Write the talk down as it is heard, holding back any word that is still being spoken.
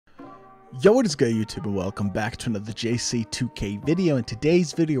Yo, what is good, YouTube, and welcome back to another JC2K video. In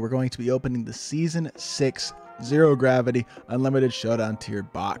today's video, we're going to be opening the Season 6 Zero Gravity Unlimited Showdown tier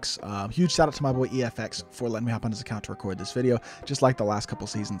box. Huge shout out to my boy EFX for letting me hop on his account to record this video. Just like the last couple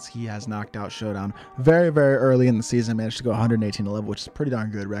seasons, he has knocked out Showdown very early in the season, managed to go 118-11, which is a pretty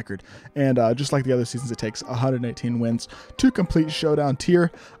darn good record. And just like the other seasons, it takes 118 wins to complete Showdown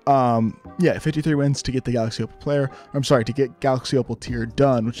tier. Yeah, 53 wins to get the Galaxy Opal player. I'm sorry, to get Galaxy Opal tier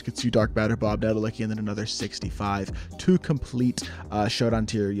done, which gets you Dark Batter, Bob Nettlelicki, and then another 65 to complete Showdown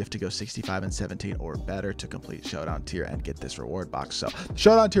tier. You have to go 65 and 17 or better to complete Showdown tier and get this reward box. So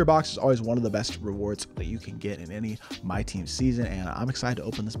Showdown tier box is always one of the best rewards that you can get in any MyTEAM season, and I'm excited to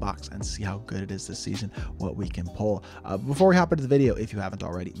open this box and see how good it is this season, what we can pull. Before we hop into the video, if you haven't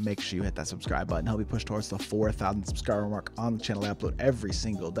already, make sure you hit that subscribe button. Help me push towards the 4,000 subscriber mark on the channel. I upload every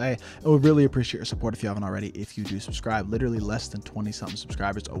single day, and we really appreciate your support if you haven't already. If you do subscribe, literally less than 20-something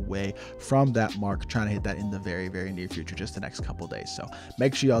subscribers away from that mark, trying to hit that in the very near future, just the next couple days. So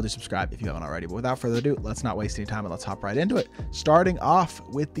make sure y'all do subscribe if you haven't already. But without further ado, let's not waste any time and let's hop right into it. Starting off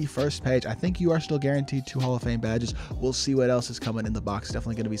with the first page, I think you are still guaranteed 2 Hall of Fame badges. We'll see what else is coming in the box.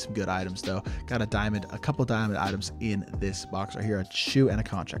 Definitely going to be some good items though. Got a couple diamond items in this box right here, a shoe and a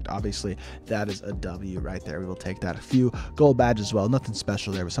contract. Obviously that is a W right there. We will take that. A few gold badges as well, nothing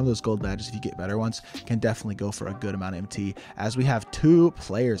special there, but some of those gold badges, if you get better ones, can definitely go for a good amount of MT, as we have 2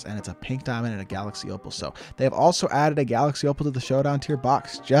 players, and it's a pink diamond and a Galaxy Opal. So they have also added a Galaxy Opal to the Showdown tier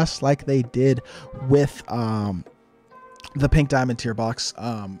box, just like they did with the pink diamond tier box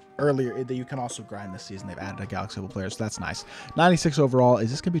earlier. That you can also grind this season. They've added a Galaxy Opal player, so that's nice. 96 overall.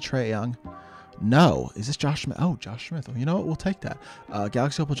 Is this gonna be Trae Young? No. Is this Josh Smith? Oh, Josh Smith. Oh, you know what? We'll take that.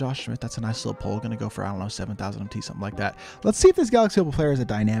 Galaxy Opal Josh Smith. That's a nice little pull. Going to go for, I don't know, 7,000 MT, something like that. Let's see if this Galaxy Opal player is a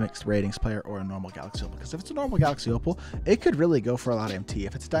dynamic ratings player or a normal Galaxy Opal. Because if it's a normal Galaxy Opal, it could really go for a lot of MT.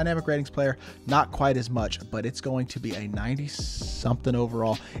 If it's a dynamic ratings player, not quite as much, but it's going to be a 90-something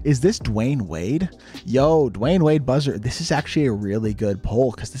overall. Is this Dwayne Wade? Yo, Dwayne Wade buzzer. This is actually a really good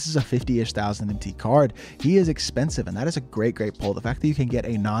pull because this is a 50-ish thousand MT card. He is expensive, and that is a great pull. The fact that you can get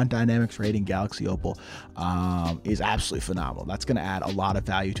a non-dynamics rating Galaxy Opal is absolutely phenomenal. That's going to add a lot of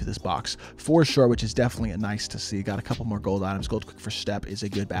value to this box for sure, which is definitely nice to see. Got a couple more gold items. Gold Quick for Step is a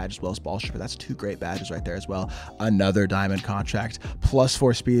good badge, as well as Ball Stripper. That's 2 great badges right there as well. Another diamond contract.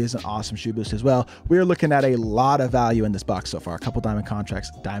 +4 speed is an awesome shoe boost as well. We're looking at a lot of value in this box so far. A couple diamond contracts,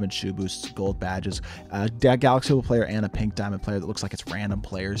 diamond shoe boosts, gold badges, Galaxy Opal player, and a pink diamond player that looks like it's random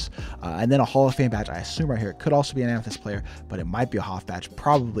players, and then a Hall of Fame badge. I assume right here it could also be an Amethyst player, but it might be a Hoff badge.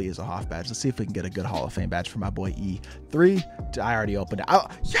 Probably is a Hoff badge. Let's see if we can get a good Hall of Fame badge for my boy E3. I already opened it. Oh,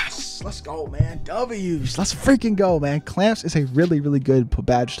 yes, let's go, man. W's, let's freaking go, man. Clamps is a really good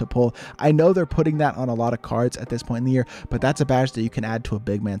badge to pull. I know they're putting that on a lot of cards at this point in the year, but that's a badge that you can add to a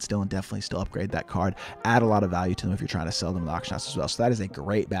big man still, and definitely still upgrade that card, add a lot of value to them if you're trying to sell them in the auction house as well. So that is a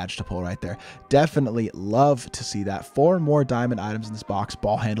great badge to pull right there. Definitely love to see that. 4 more diamond items in this box.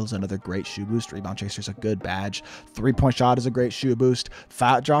 Ball handle is another great shoe boost. Rebound chaser is a good badge. 3-point shot is a great shoe boost.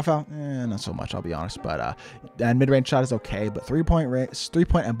 Draw foul, not so much, I'll be honest, but and mid-range shot is okay, but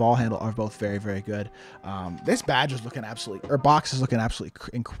 3-point and ball handle are both very good. This badge is looking absolutely, or box is looking absolutely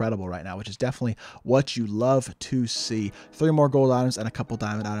incredible right now, which is definitely what you love to see. 3 more gold items and a couple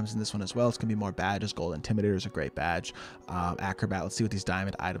diamond items in this one as well. It's gonna be more badges. Gold Intimidator is a great badge. Acrobat, let's see what these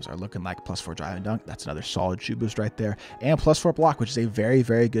diamond items are looking like. +4 drive and dunk, that's another solid shoe boost right there, and +4 block, which is a very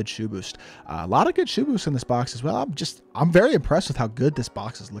good shoe boost. A lot of good shoe boosts in this box as well. I'm very impressed with how good this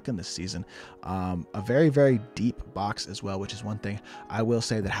box is looking this season. A very deep box as well, which is one thing I will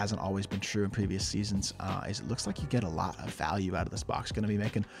say that hasn't always been true in previous seasons, is it looks like you get a lot of value out of this box. Going to be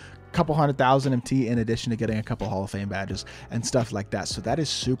making a couple 100,000 MT in addition to getting a couple Hall of Fame badges and stuff like that. So that is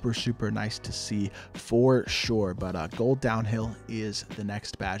super nice to see for sure. But gold downhill is the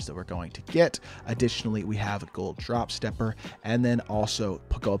next badge that we're going to get. Additionally, we have a gold drop stepper, and then also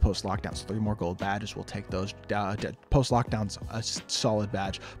gold post lockdowns. 3 more gold badges. We'll take those. Post lockdowns, a solid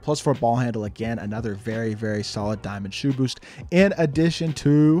badge. +4 ball handle, again another very solid diamond shoe boost, in addition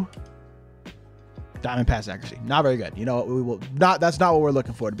to diamond pass accuracy. Not very good. You know what, that's not what we're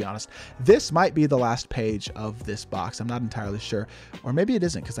looking for, to be honest. This might be the last page of this box. I'm not entirely sure, or maybe it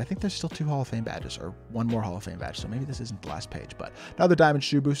isn't, because I think there's still 2 Hall of Fame badges, or 1 more Hall of Fame badge, so maybe this isn't the last page. But another diamond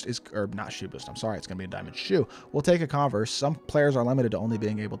shoe boost is, or not shoe boost, I'm sorry, it's gonna be a diamond shoe. We'll take a Converse. Some players are limited to only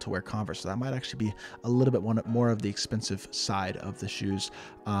being able to wear Converse, so that might actually be a little bit more of the expensive side of the shoes.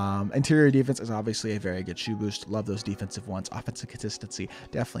 Interior defense is obviously a very good shoe boost. Love those defensive ones. Offensive consistency,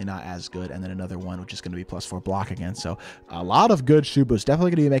 definitely not as good. And then another one, which is going to be +4 block again. So a lot of good shoe boosts.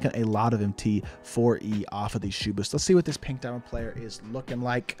 Definitely going to be making a lot of MT 4E off of these shoe boosts. Let's see what this pink diamond player is looking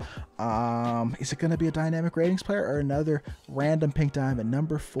like. Is it going to be a dynamic ratings player or another random pink diamond?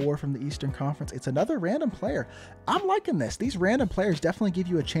 Number 4 from the Eastern Conference. It's another random player. I'm liking this. These random players definitely give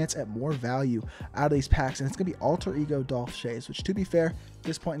you a chance at more value out of these packs, and it's going to be Alter Ego Dolph Shays, which, to be fair, at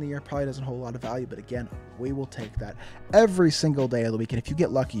this point in the year probably doesn't hold a lot of value, but again, we will take that every single day of the week. And if you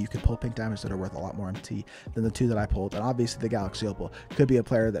get lucky, you could pull pink diamonds that are worth a lot more MT than the 2 that I pulled. And obviously the Galaxy Opal could be a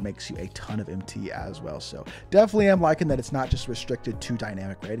player that makes you a ton of MT as well. So definitely am liking that it's not just restricted to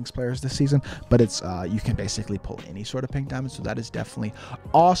dynamic ratings players this season, but it's you can basically pull any sort of pink diamond. So that is definitely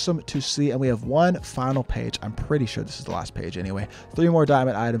awesome to see. And we have one final page. I'm pretty sure this is the last page anyway. 3 more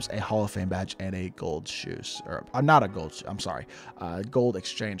diamond items, a Hall of Fame badge, and a gold shoes, or not a gold, I'm sorry, gold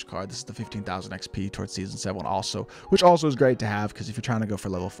exchange card. This is the 15,000 XP towards season 7 also, which also is great to have, because if you're trying to go for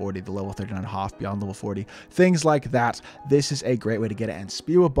level 40, the level 39 Hoff beyond level 40, things like that, this is a great way to get it. And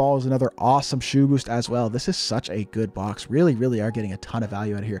Spew of Ball is another awesome shoe boost as well. This is such a good box. Really are getting a ton of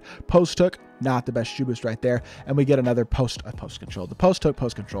value out of here. Post hook, not the best shoe boost right there, and we get another post control. The post hook,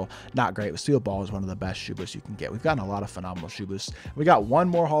 post control, not great. Steel Ball is one of the best shoe boosts you can get. We've gotten a lot of phenomenal shoe boosts. We got one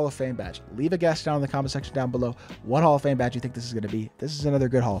more Hall of Fame badge. Leave a guess down in the comment section down below what Hall of Fame badge you think this is going to be. This is another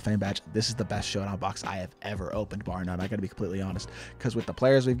good Hall of Fame badge. This is the best Showdown box I have ever opened, bar none. I got to be completely honest, because with the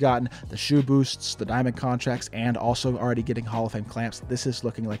players we've gotten, the shoe boosts, the diamond contracts, and also already getting Hall of Fame clamps, this is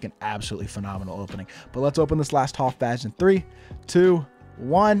looking like an absolutely phenomenal opening. But let's open this last Hoff badge in 3, 2,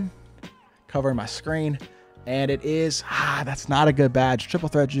 1. Covering my screen, and it is that's not a good badge. Triple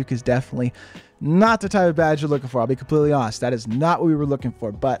Threat Juke is definitely not the type of badge you're looking for. I'll be completely honest, that is not what we were looking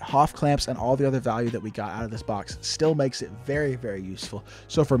for. But Hoff clamps and all the other value that we got out of this box still makes it very useful.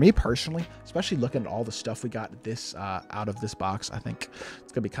 So for me personally, especially looking at all the stuff we got this out of this box, I think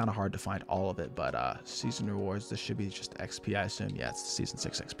it's gonna be kind of hard to find all of it. But season rewards, this should be just XP, I assume. Yeah, it's season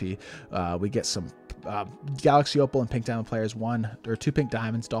 6 XP. We get some Galaxy Opal and pink diamond players, 1 or 2 pink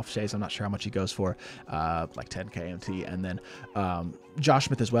diamonds. Dolph Shays, I'm not sure how much he goes for, like 10k MT, and then Josh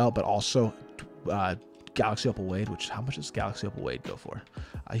Smith as well, but also Galaxy Opal Wade, which how much does Galaxy Opal Wade go for?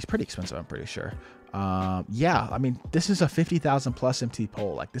 He's pretty expensive, I'm pretty sure. Yeah, I mean, this is a 50,000 plus MT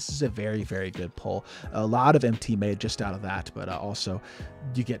pull. Like, this is a very good pull. A lot of MT made just out of that, but also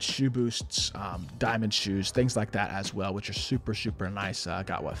you get shoe boosts, diamond shoes, things like that as well, which are super nice.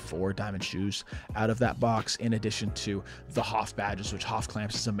 Got what, 4 diamond shoes out of that box, in addition to the Hoff badges, which Hoff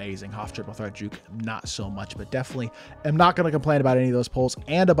clamps is amazing. Hoff Triple Threat Juke, not so much, but definitely am not going to complain about any of those pulls.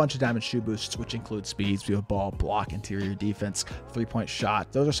 And a bunch of diamond shoe boosts, which include speed, Spew of Ball, block, interior defense, 3-point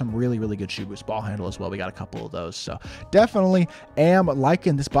shot. Those are some really good shoe boosts. Ball handle as well, we got a couple of those. So definitely am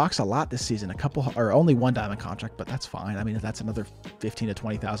liking this box a lot this season. A couple, or only 1 diamond contract, but that's fine. I mean, if that's another 15 to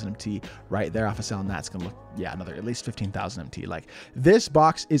 20,000 MT right there off of selling, that's gonna look, yeah, another at least 15,000 MT. Like, this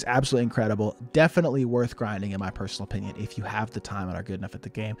box is absolutely incredible. Definitely worth grinding, in my personal opinion, if you have the time and are good enough at the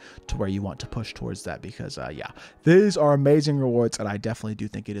game to where you want to push towards that, because yeah, these are amazing rewards, and I definitely do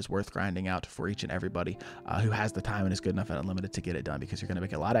think it is worth grinding out for each and everybody who has the time and is good enough and unlimited to get it done, because you're going to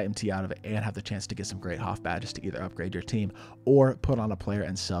make a lot of MT out of it and have the chance to get some great Hoff badges to either upgrade your team or put on a player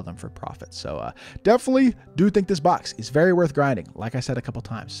and sell them for profit. So definitely do think this box is very worth grinding, like I said a couple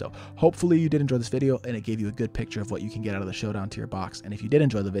times. So hopefully you did enjoy this video and it gave you a good picture of what you can get out of the Showdown tier box. And if you did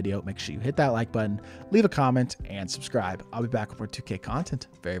enjoy the video, make sure you hit that like button, leave a comment, and subscribe. I'll be back with more 2K content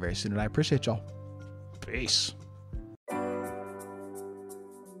very soon, and I appreciate y'all. Peace.